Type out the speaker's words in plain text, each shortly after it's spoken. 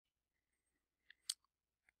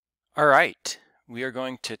All right, we are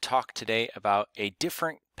going to talk today about a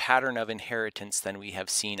different pattern of inheritance than we have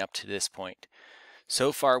seen up to this point.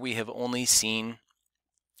 So far, we have only seen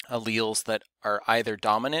alleles that are either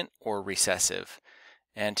dominant or recessive.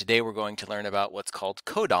 And today we're going to learn about what's called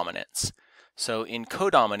codominance. So in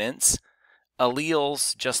codominance,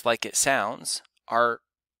 alleles, just like it sounds, are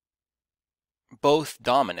both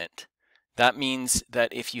dominant. That means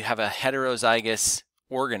that if you have a heterozygous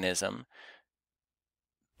organism,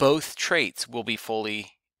 both traits will be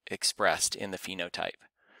fully expressed in the phenotype.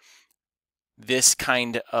 This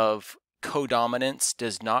kind of codominance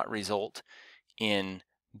does not result in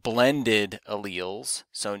blended alleles,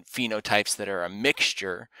 so phenotypes that are a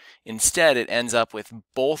mixture. Instead, it ends up with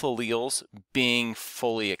both alleles being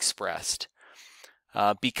fully expressed.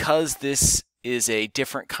 Because this is a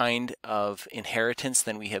different kind of inheritance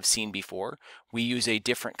than we have seen before, we use a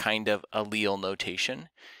different kind of allele notation.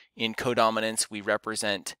 In codominance, we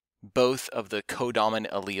represent both of the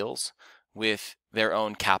codominant alleles with their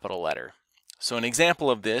own capital letter. So an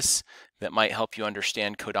example of this that might help you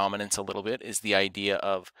understand codominance a little bit is the idea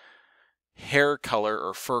of hair color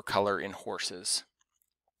or fur color in horses.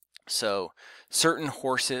 So certain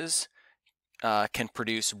horses can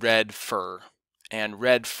produce red fur, and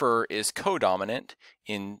red fur is codominant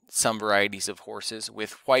in some varieties of horses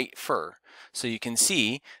with white fur. So you can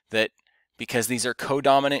see that because these are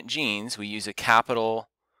codominant genes, we use a capital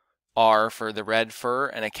R for the red fur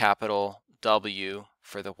and a capital W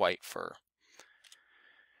for the white fur.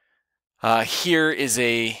 Here is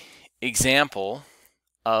an example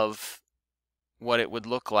of what it would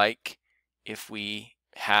look like if we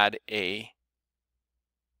had a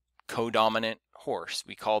codominant horse.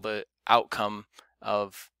 We call the outcome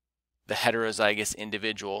of the heterozygous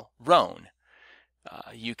individual roan.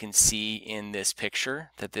 You can see in this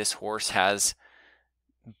picture that this horse has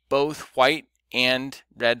both white and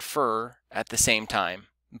red fur at the same time.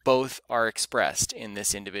 Both are expressed in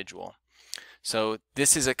this individual. So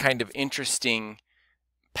this is a kind of interesting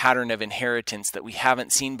pattern of inheritance that we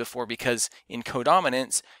haven't seen before, because in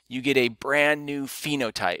codominance you get a brand new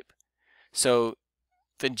phenotype. So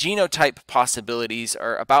the genotype possibilities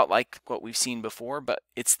are about like what we've seen before, but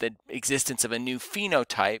it's the existence of a new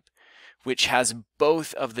phenotype which has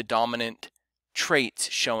both of the dominant traits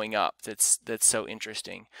showing up that's so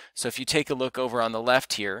interesting. So if you take a look over on the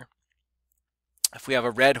left here, if we have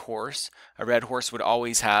a red horse would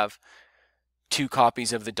always have 2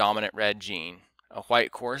 copies of the dominant red gene. A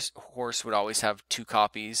white horse would always have 2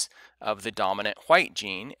 copies of the dominant white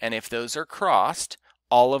gene, and if those are crossed,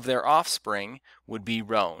 all of their offspring would be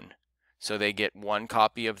roan. So they get 1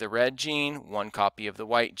 copy of the red gene, 1 copy of the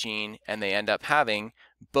white gene, and they end up having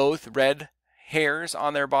both red hairs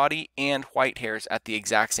on their body and white hairs at the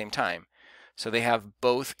exact same time. So they have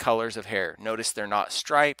both colors of hair. Notice they're not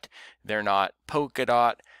striped, they're not polka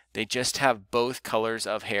dot, they just have both colors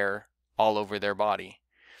of hair all over their body.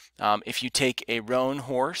 If you take a roan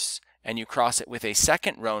horse and you cross it with a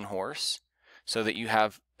second roan horse, so that you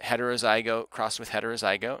have heterozygote crossed with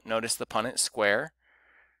heterozygote, notice the Punnett square.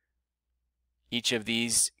 Each of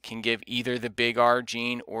these can give either the big R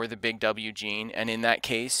gene or the big W gene, and in that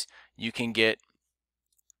case you can get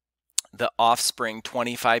the offspring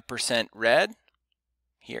 25% red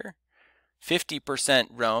here, 50%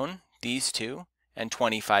 roan, these two, and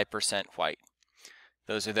 25% white.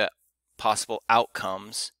 Those are the possible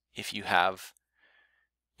outcomes if you have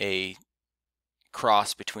a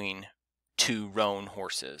cross between 2 roan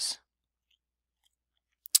horses.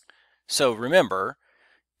 So remember,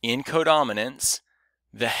 in codominance,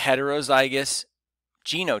 the heterozygous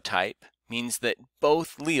genotype means that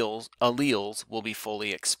both alleles will be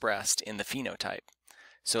fully expressed in the phenotype.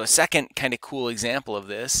 So a second kind of cool example of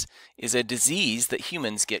this is a disease that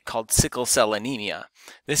humans get called sickle cell anemia.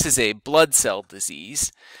 This is a blood cell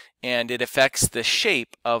disease, and it affects the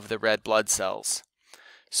shape of the red blood cells.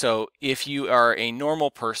 So if you are a normal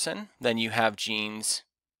person, then you have genes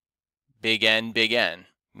big N,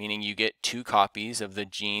 meaning you get 2 copies of the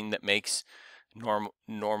gene that makes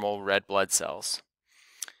normal red blood cells.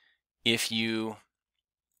 If you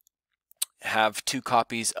have 2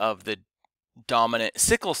 copies of the dominant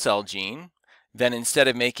sickle cell gene, then instead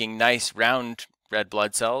of making nice round red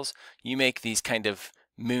blood cells, you make these kind of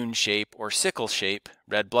moon shape or sickle shape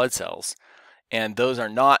red blood cells. And those are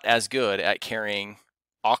not as good at carrying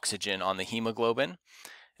oxygen on the hemoglobin.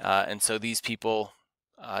 And so these people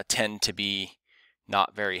tend to be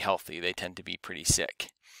not very healthy. They tend to be pretty sick.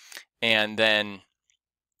 And then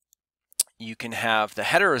you can have the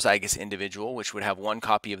heterozygous individual, which would have 1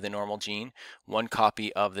 copy of the normal gene, 1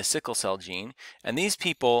 copy of the sickle cell gene, and these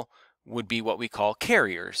people would be what we call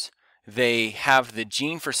carriers. they have the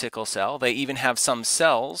gene for sickle cell. They even have some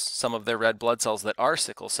cells, some of their red blood cells that are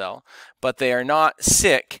sickle cell, but they are not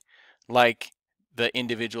sick like the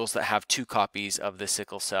individuals that have 2 copies of the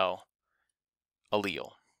sickle cell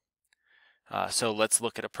allele. So let's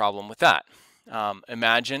look at a problem with that.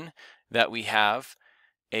 Imagine that we have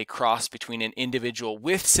a cross between an individual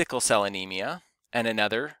with sickle cell anemia and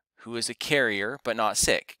another who is a carrier but not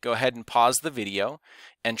sick. Go ahead and pause the video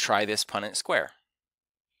and try this Punnett square.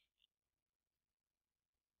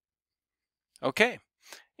 Okay,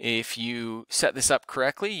 if you set this up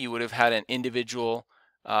correctly, you would have had an individual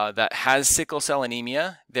that has sickle cell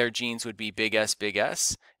anemia. Their genes would be big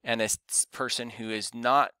S, and a person who is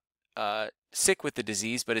not sick with the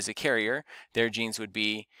disease but is a carrier, their genes would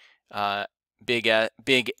be big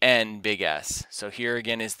N, big S. So here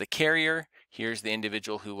again is the carrier. Here's the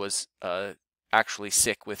individual who was actually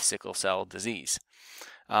sick with sickle cell disease.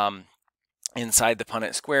 Inside the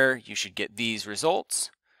Punnett square, you should get these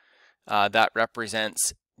results. That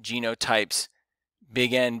represents genotypes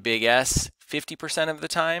big N, big S 50% of the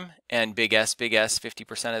time and big S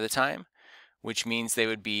 50% of the time, which means they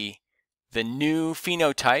would be the new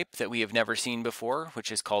phenotype that we have never seen before,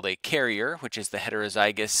 which is called a carrier, which is the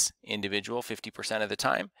heterozygous individual 50% of the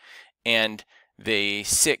time, and the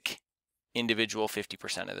sick individual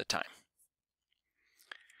 50% of the time.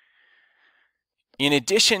 In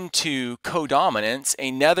addition to codominance,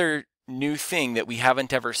 another new thing that we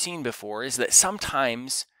haven't ever seen before is that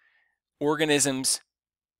sometimes organisms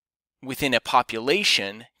within a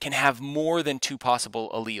population can have more than 2 possible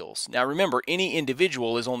alleles. Now remember, any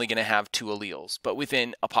individual is only going to have 2 alleles, but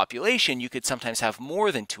within a population you could sometimes have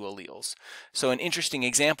more than 2 alleles. So an interesting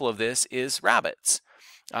example of this is rabbits.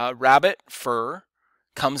 Rabbit fur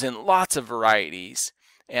comes in lots of varieties,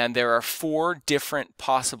 and there are 4 different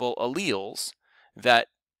possible alleles that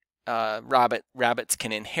rabbits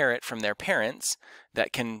can inherit from their parents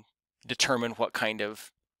that can determine what kind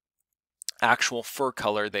of actual fur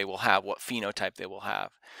color they will have, what phenotype they will have.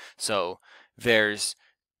 So there's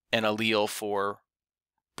an allele for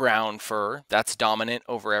brown fur that's dominant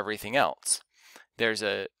over everything else. There's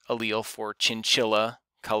an allele for chinchilla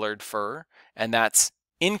colored fur, and that's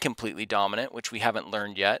incompletely dominant, which we haven't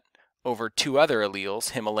learned yet, over 2 other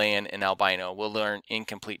alleles, Himalayan and albino. We'll learn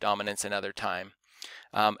incomplete dominance another time.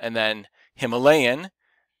 And then Himalayan,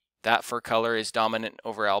 that fur color is dominant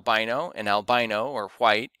over albino, and albino, or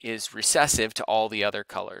white, is recessive to all the other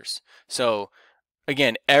colors. So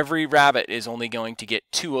again, every rabbit is only going to get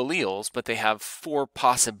 2 alleles, but they have 4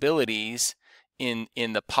 possibilities in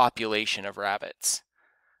the population of rabbits.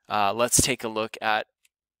 Let's take a look at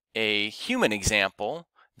a human example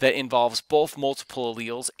that involves both multiple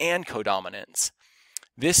alleles and codominance.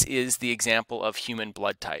 This is the example of human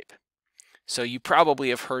blood type. So you probably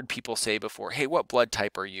have heard people say before, hey, what blood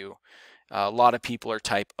type are you? A lot of people are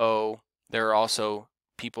type O. There are also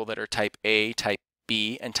people that are type A, type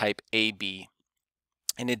B, and type AB.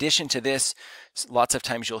 In addition to this, lots of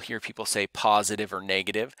times you'll hear people say positive or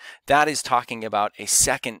negative. That is talking about a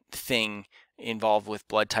second thing involved with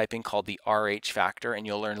blood typing called the Rh factor, and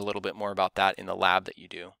you'll learn a little bit more about that in the lab that you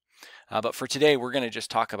do. But for today, we're going to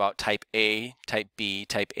just talk about type A, type B,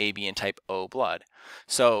 type AB, and type O blood.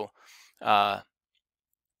 So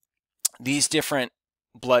these different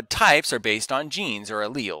blood types are based on genes or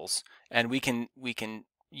alleles, and we can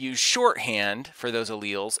use shorthand for those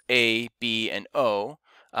alleles, A, B, and O,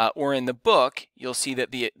 or in the book you'll see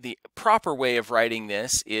that the proper way of writing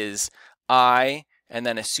this is I and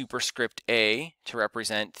then a superscript A to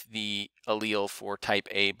represent the allele for type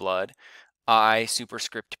A blood, I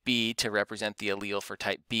superscript B to represent the allele for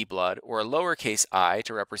type B blood, or a lowercase I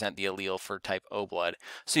to represent the allele for type O blood.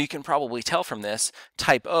 So you can probably tell from this,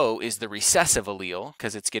 type O is the recessive allele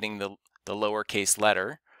because it's getting the lowercase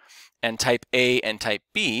letter, and type A and type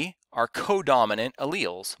B are codominant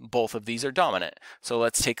alleles. Both of these are dominant. So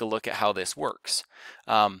let's take a look at how this works.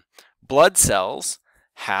 Blood cells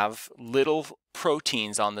have little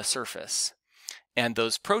proteins on the surface, and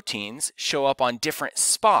those proteins show up on different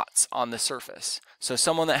spots on the surface. So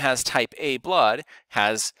someone that has type A blood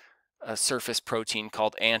has a surface protein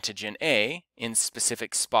called antigen A in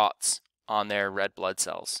specific spots on their red blood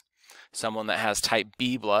cells. Someone that has type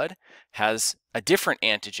B blood has a different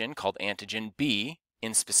antigen called antigen B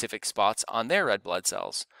in specific spots on their red blood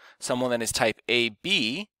cells. Someone that is type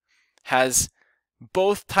AB has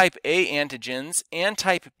both type A antigens and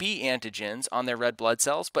type B antigens on their red blood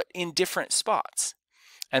cells, but in different spots.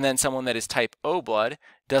 And then someone that is type O blood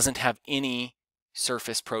doesn't have any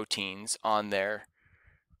surface proteins on their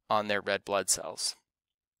red blood cells.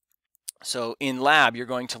 So in lab, you're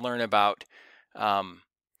going to learn about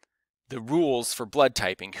the rules for blood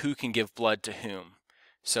typing, who can give blood to whom.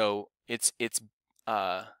 So it's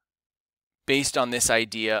based on this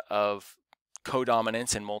idea of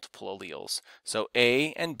codominance and multiple alleles. So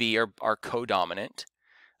A and B are codominant,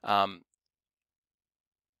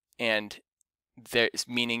 and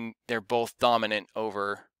meaning they're both dominant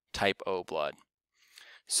over type O blood.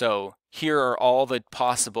 So here are all the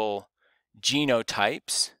possible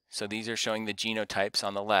genotypes. So these are showing the genotypes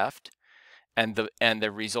on the left, and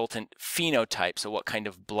the resultant phenotype, so what kind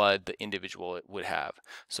of blood the individual would have.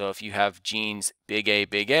 So if you have genes big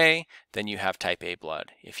A, then you have type A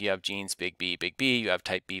blood. If you have genes big B, you have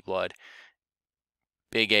type B blood.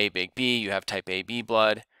 Big A, big B, you have type AB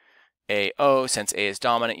blood. AO, since A is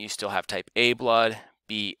dominant, you still have type A blood.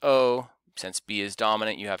 BO, since B is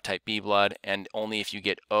dominant, you have type B blood. And only if you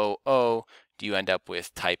get OO do you end up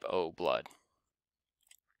with type O blood.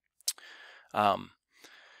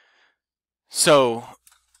 So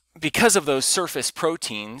because of those surface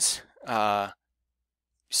proteins,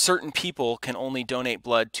 certain people can only donate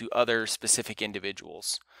blood to other specific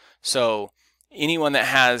individuals. So anyone that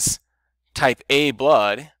has type A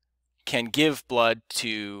blood can give blood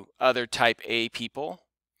to other type A people,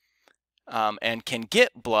 and can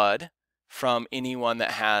get blood from anyone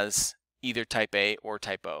that has either type A or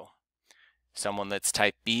type O. Someone that's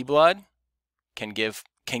type B blood can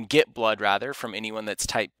get blood rather from anyone that's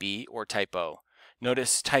type B or type O.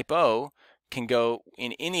 Notice type O can go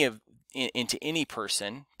in into any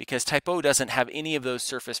person because type O doesn't have any of those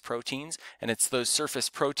surface proteins, and it's those surface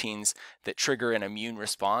proteins that trigger an immune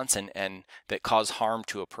response and that cause harm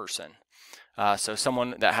to a person. So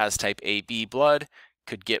someone that has type AB blood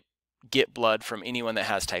could get blood from anyone that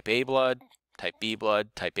has type A blood, type B blood,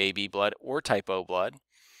 type AB blood, or type O blood.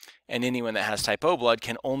 And anyone that has type O blood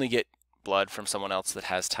can only get blood from someone else that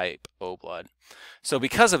has type O blood. So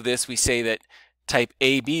because of this, we say that type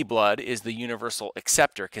AB blood is the universal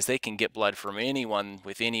acceptor because they can get blood from anyone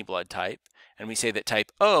with any blood type. And we say that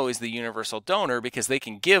type O is the universal donor because they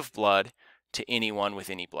can give blood to anyone with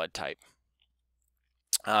any blood type.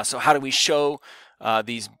 So how do we show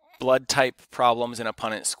these blood type problems in a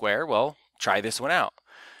Punnett square? Well, try this one out.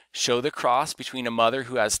 Show the cross between a mother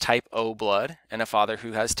who has type O blood and a father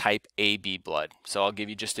who has type AB blood. So I'll give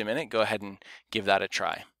you just a minute. Go ahead and give that a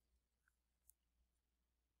try.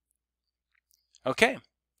 Okay,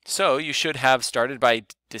 so you should have started by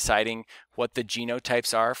deciding what the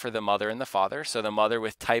genotypes are for the mother and the father. So the mother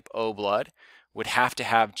with type O blood would have to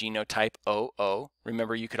have genotype OO.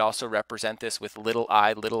 Remember, you could also represent this with little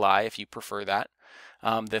I if you prefer that.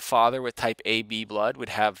 The father with type AB blood would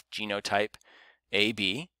have genotype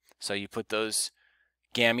AB. So you put those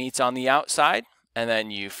gametes on the outside, and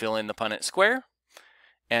then you fill in the Punnett square,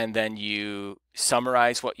 and then you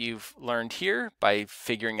summarize what you've learned here by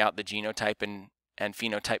figuring out the genotype and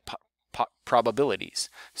phenotype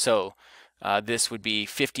probabilities. So this would be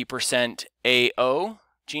 50% AO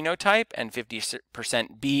genotype and 50%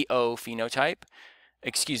 BO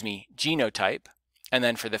genotype. And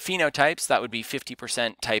then for the phenotypes, that would be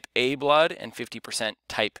 50% type A blood and 50%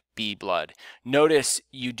 type B blood. Notice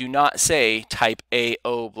you do not say type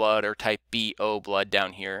AO blood or type BO blood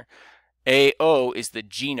down here. AO is the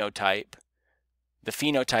genotype. The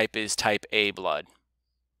phenotype is type A blood.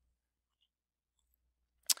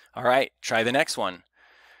 All right, try the next one.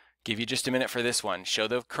 Give you just a minute for this one. Show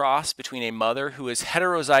the cross between a mother who is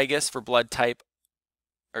heterozygous for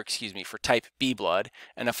for type B blood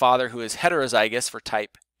and a father who is heterozygous for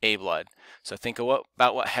type A blood. So think about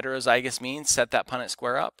what heterozygous means, set that Punnett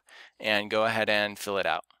square up, and go ahead and fill it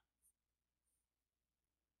out.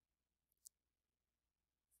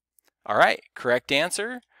 All right, correct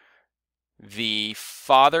answer. The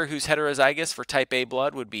father who's heterozygous for type A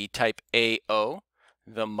blood would be type AO.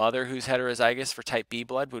 The mother who's heterozygous for type B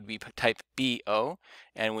blood would be type BO.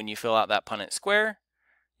 And when you fill out that Punnett square,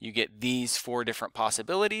 you get these 4 different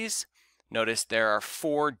possibilities. Notice there are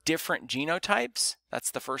 4 different genotypes. That's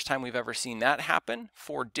the first time we've ever seen that happen.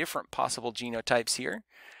 4 different possible genotypes here,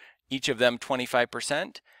 each of them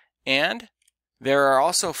 25%. And there are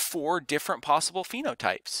also 4 different possible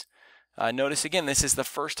phenotypes. Notice again, this is the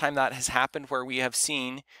first time that has happened where we have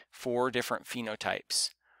seen 4 different phenotypes.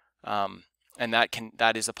 And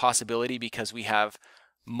that is a possibility because we have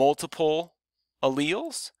multiple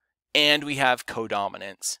alleles and we have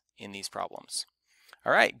codominance in these problems.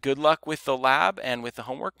 All right, good luck with the lab and with the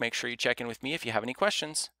homework. Make sure you check in with me if you have any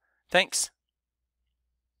questions. Thanks.